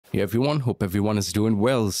Hey everyone, hope everyone is doing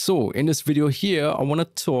well. So in this video here, I want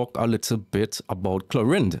to talk a little bit about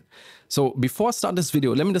Clorinde. So before I start this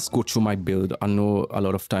video, let me just go through my build. I know a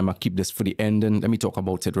lot of time I keep this for the end, and let me talk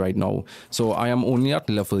about it right now. So I am only at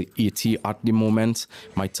level 80 at the moment.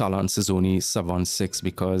 My talents is only 7.6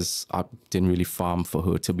 because I didn't really farm for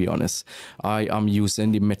her, to be honest. I am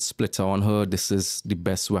using the mid splitter on her. This is the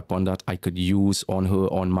best weapon that I could use on her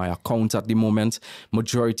on my account at the moment.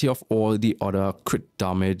 Majority of all the other crit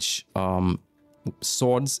damage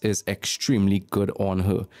swords is extremely good on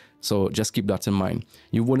her, so just keep that in mind.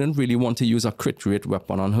 You wouldn't really want to use a crit rate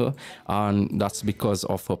weapon on her, and that's because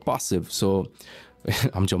of her passive. So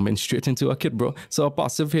I'm jumping straight into a kit, bro. So her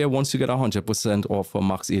passive here, once you get 100% of her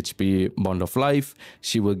max HP bond of life,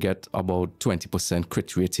 she will get about 20%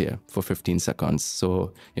 crit rate here for 15 seconds.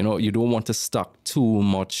 So, you know, you don't want to stack too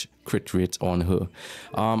much crit rate on her.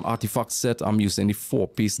 Artifact set, I'm using the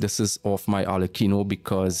 4-piece. This is off my Alekino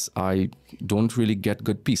because I don't really get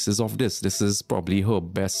good pieces of this. This is probably her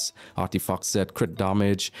best artifact set. Crit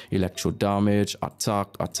damage, electro damage,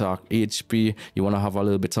 attack, HP. You want to have a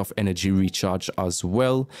little bit of energy recharge as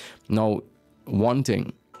well. Now, one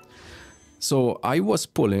thing. So I was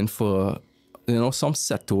pulling for, you know, some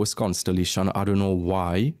Setos constellation. I don't know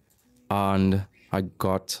why. And I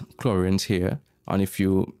got Clorinde here. And if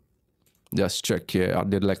you just check here, I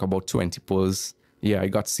did like about 20 pulls. Yeah, I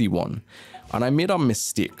got C1. And I made a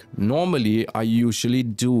mistake. Normally, I usually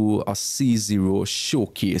do a C0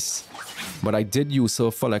 showcase. But I did use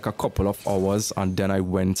her for like a couple of hours and then I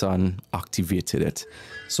went and activated it.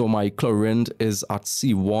 So my Clorinde is at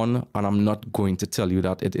C1 and I'm not going to tell you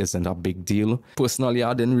that it isn't a big deal. Personally,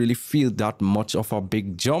 I didn't really feel that much of a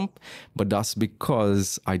big jump, but that's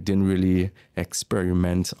because I didn't really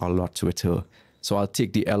experiment a lot with her. So I'll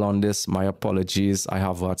take the L on this. My apologies. I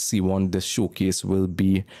have her at C1. This showcase will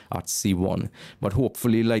be at C1. But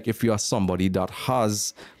hopefully, like if you are somebody that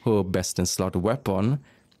has her best in slot weapon,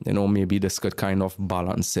 you know, maybe this could kind of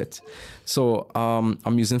balance it. So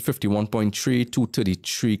I'm using 51.3,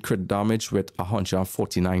 233 crit damage with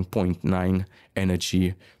 149.9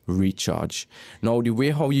 energy recharge. Now, the way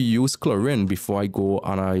how you use Clorinde before I go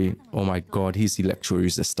and oh my god, he's electro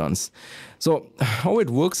resistance. So how it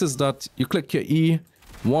works is that you click your E,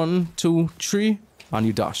 1, 2, 3, and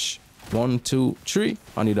you dash. 1, 2, 3,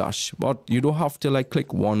 and you dash. But you don't have to like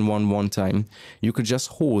click 1, 1, 1 time. You could just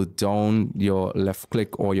hold down your left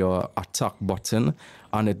click or your attack button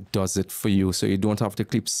and it does it for you. So you don't have to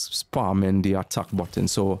keep spamming the attack button.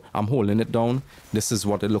 So I'm holding it down. This is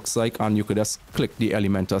what it looks like, and you could just click the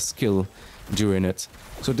elemental skill during it.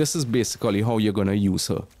 So this is basically how you're gonna use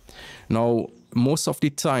her. Now, most of the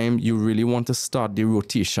time, you really want to start the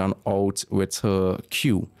rotation out with her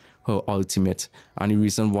Q, her ultimate, and the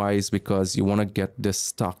reason why is because you want to get this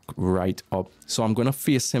stack right up. So I'm gonna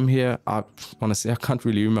face him here. Honestly, I can't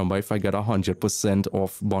really remember if I get 100%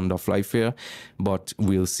 of bond of life here, but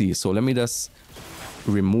we'll see. So let me just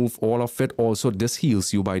remove all of it. Also, this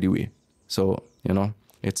heals you, by the way. So you know,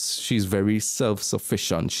 she's very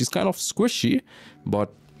self-sufficient. She's kind of squishy,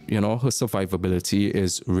 but you know, her survivability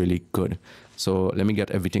is really good. So let me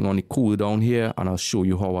get everything on the cooldown here and I'll show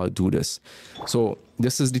you how I'll do this. So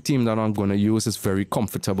this is the team that I'm going to use. It's very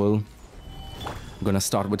comfortable. I'm going to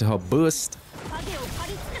start with her burst.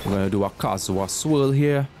 I'm going to do a Kazuha swirl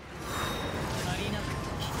here.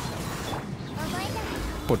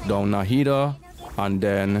 Put down Nahida. And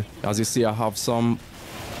then, as you see, I have some...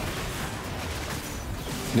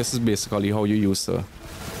 This is basically how you use her.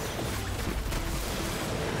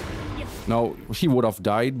 Now, he would have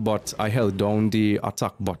died, but I held down the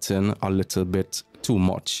attack button a little bit too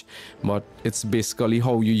much. But it's basically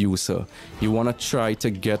how you use her. You want to try to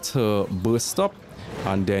get her burst up,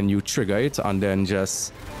 and then you trigger it, and then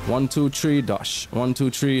just 1, 2, 3, dash. 1,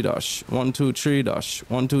 2, 3, dash. 1, 2, 3, dash.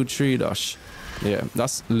 1, 2, 3, dash. Yeah,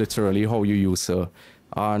 that's literally how you use her.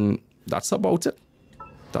 And that's about it.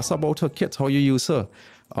 That's about her kit, how you use her.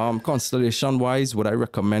 Constellation wise, would I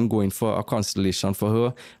recommend going for a constellation for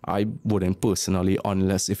her? I wouldn't personally,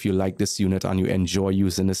 unless if you like this unit and you enjoy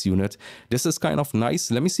using this unit. This is kind of nice.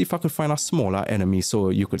 Let me see if I could find a smaller enemy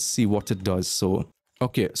so you could see what it does. So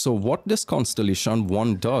okay, so what this constellation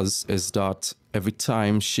one does is that every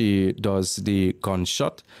time she does the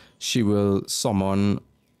gunshot, she will summon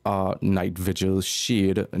a night vigil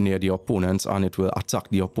shade near the opponent, and it will attack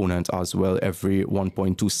the opponent as well every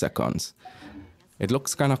 1.2 seconds. It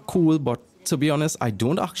looks kind of cool, but to be honest, I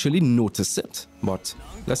don't actually notice it. But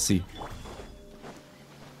let's see.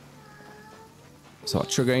 So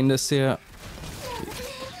triggering this here.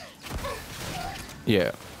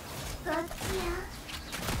 Yeah.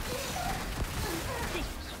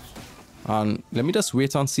 And let me just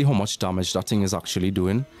wait and see how much damage that thing is actually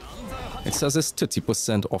doing. It says it's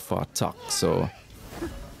 30% off her attack, so...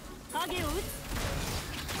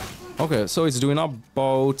 Okay, so it's doing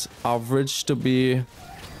about average to be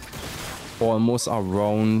almost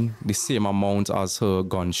around the same amount as her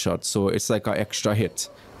gunshot. So it's like an extra hit.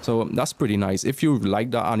 So that's pretty nice. If you like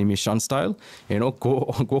that animation style, you know,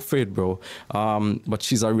 go for it, bro. But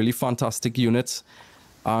she's a really fantastic unit.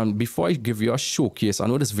 And before I give you a showcase, I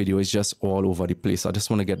know this video is just all over the place. I just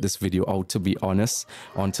want to get this video out, to be honest,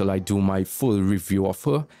 until I do my full review of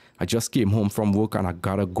her. I just came home from work and I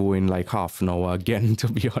gotta go in like half an hour again, to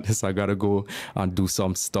be honest. I gotta go and do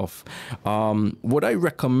some stuff. Would I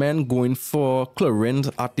recommend going for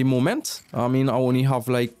Clorinde at the moment? I mean, I only have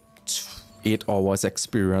like 8 hours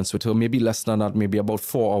experience with her, maybe less than that, maybe about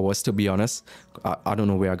 4 hours, to be honest. I don't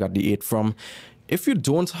know where I got the 8 from. If you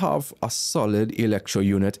don't have a solid electro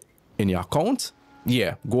unit in your account,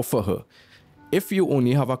 yeah, go for her. If you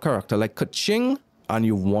only have a character like Kaching and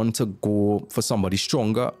you want to go for somebody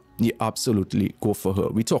stronger, yeah, absolutely go for her.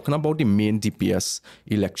 We're talking about the main DPS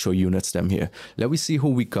electro units them here. Let me see who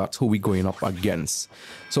we got, who we going up against.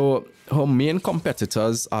 So her main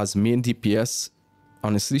competitors as main DPS,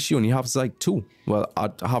 honestly, she only has like 2. Well,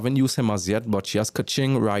 I haven't used him as yet, but she has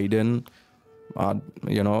Kaching, Raiden.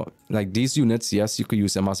 You know, like these units, yes, you could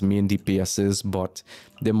use them as main DPSs, but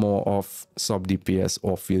they're more of sub DPS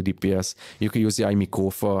or field DPS. You could use the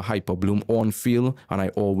Aimiko for Hyper Bloom on field, and I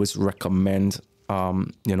always recommend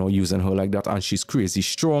you know, using her like that. And she's crazy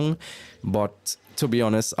strong, but to be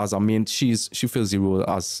honest, as a main, she fills the role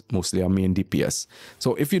as mostly a main DPS.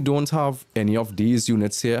 So if you don't have any of these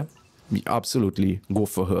units here, absolutely go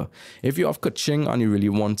for her. If you have Kaching and you really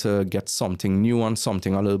want to get something new and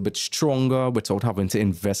something a little bit stronger without having to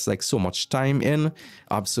invest like so much time in,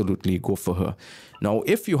 absolutely go for her. Now,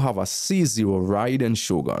 if you have a C0 Raiden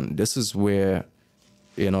Shogun, this is where,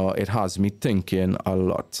 you know, it has me thinking a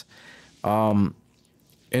lot.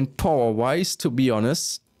 In power wise, to be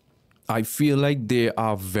honest, I feel like they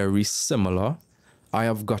are very similar. I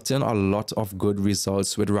have gotten a lot of good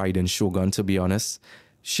results with Raiden Shogun, to be honest.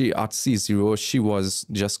 She at C0, she was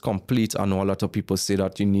just complete. I know a lot of people say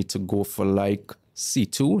that you need to go for like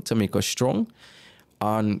C2 to make her strong.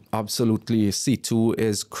 And absolutely, C2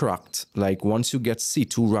 is cracked. Like once you get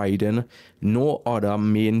C2 Raiden, no other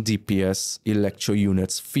main DPS electro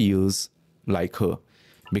units feels like her,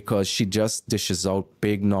 because she just dishes out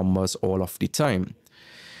big numbers all of the time.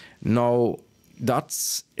 Now,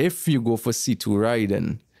 that's if you go for C2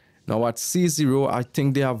 Raiden. Now at C0, I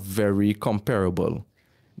think they are very comparable.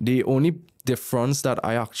 The only difference that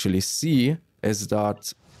I actually see is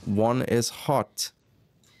that one is hot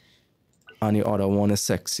and the other one is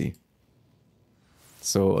sexy.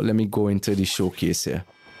 So let me go into the showcase here.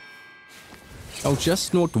 Now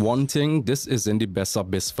just note one thing, this isn't the best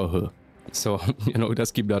abyss for her. So, you know,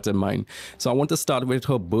 just keep that in mind. So I want to start with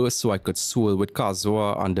her burst so I could swirl with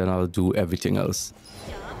Kazuha, and then I'll do everything else.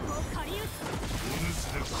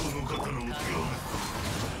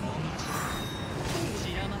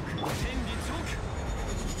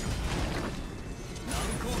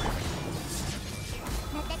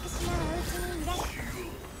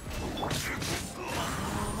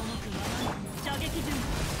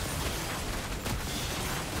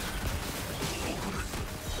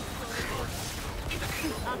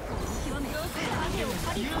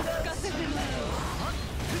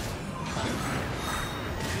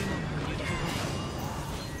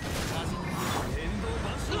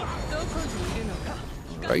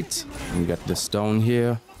 Right, let me get this down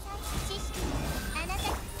here.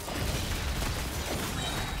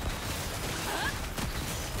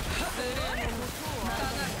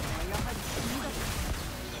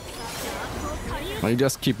 I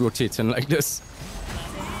just keep rotating like this.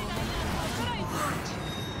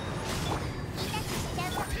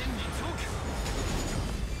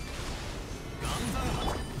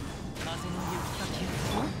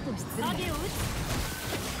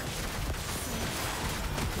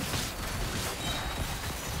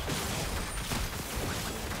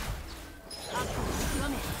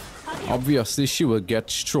 Obviously, she will get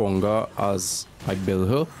stronger as I build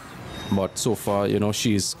her, but so far, you know,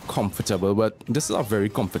 she's comfortable. But this is a very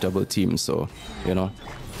comfortable team, so, you know.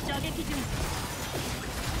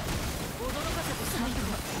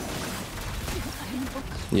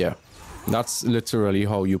 Yeah, that's literally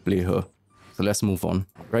how you play her. So let's move on,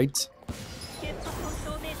 right?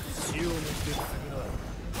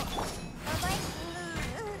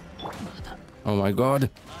 Oh my god.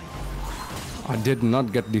 I did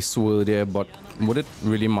not get the swirl there, but would it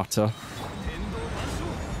really matter?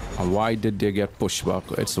 And why did they get pushed back?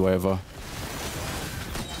 It's whatever.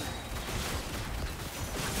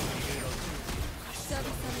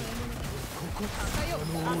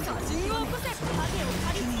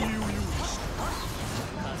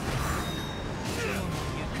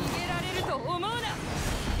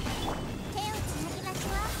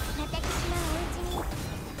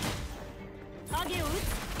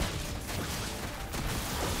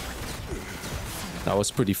 That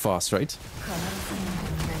was pretty fast, right?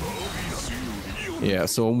 Yeah,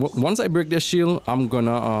 so once I break their shield, I'm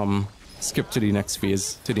gonna skip to the next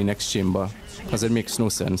phase, to the next chamber, because it makes no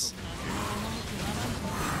sense.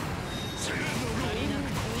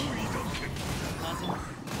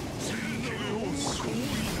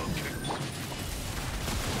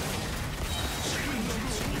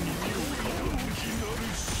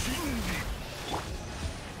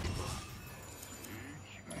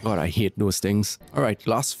 God, I hate those things. All right,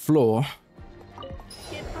 last floor.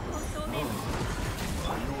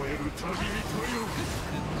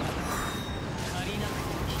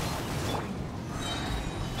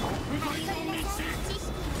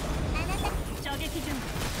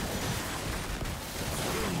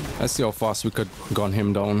 Let's see how fast we could gun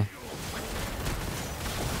him down.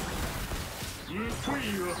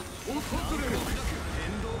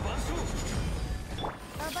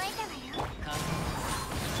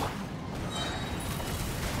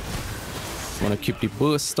 Want to keep the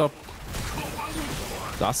burst up.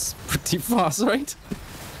 That's pretty fast, right?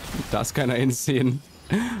 That's kind of insane.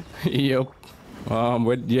 Yep.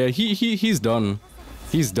 But yeah, he's done.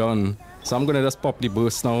 He's done. So I'm gonna just pop the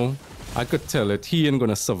burst now. I could tell it. He ain't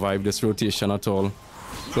gonna survive this rotation at all.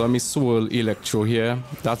 So let me swirl Electro here.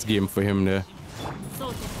 That's game for him there.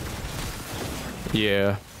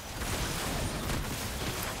 Yeah.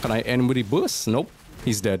 Can I end with the burst? Nope.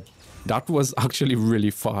 He's dead. That was actually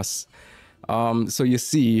really fast. So you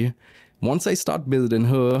see, once I start building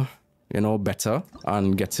her, you know, better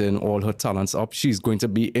and getting all her talents up, she's going to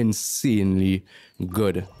be insanely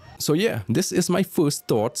good. So yeah, this is my first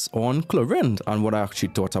thoughts on Clorinde and what I actually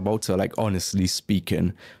thought about her. Like, honestly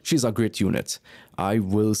speaking, she's a great unit. I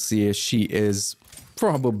will say she is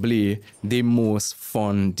probably the most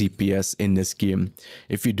fun DPS in this game.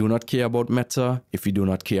 If you do not care about meta, if you do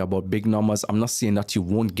not care about big numbers, I'm not saying that you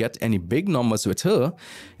won't get any big numbers with her.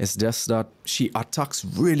 It's just that she attacks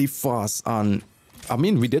really fast, and I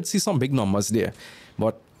mean, we did see some big numbers there,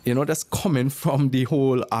 but you know, that's coming from the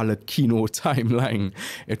whole Alakino timeline.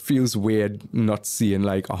 It feels weird not seeing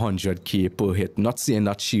like 100k per hit. Not saying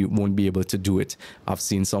that she won't be able to do it. I've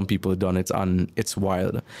seen some people done it and it's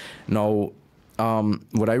wild. Now,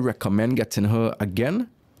 would I recommend getting her again?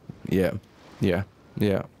 Yeah.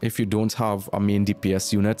 If you don't have a main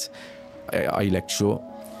DPS unit, Electro,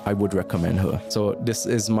 I would recommend her. So this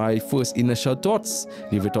is my first initial thoughts.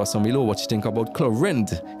 Leave it us down below what you think about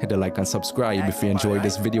Clorinde. Hit the like and subscribe if you enjoyed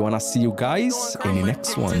this video, and I'll see you guys in the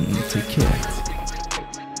next one. Take care.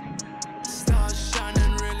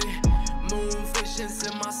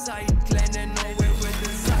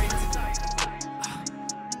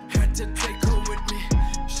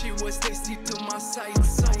 Tasty to my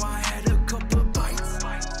sights.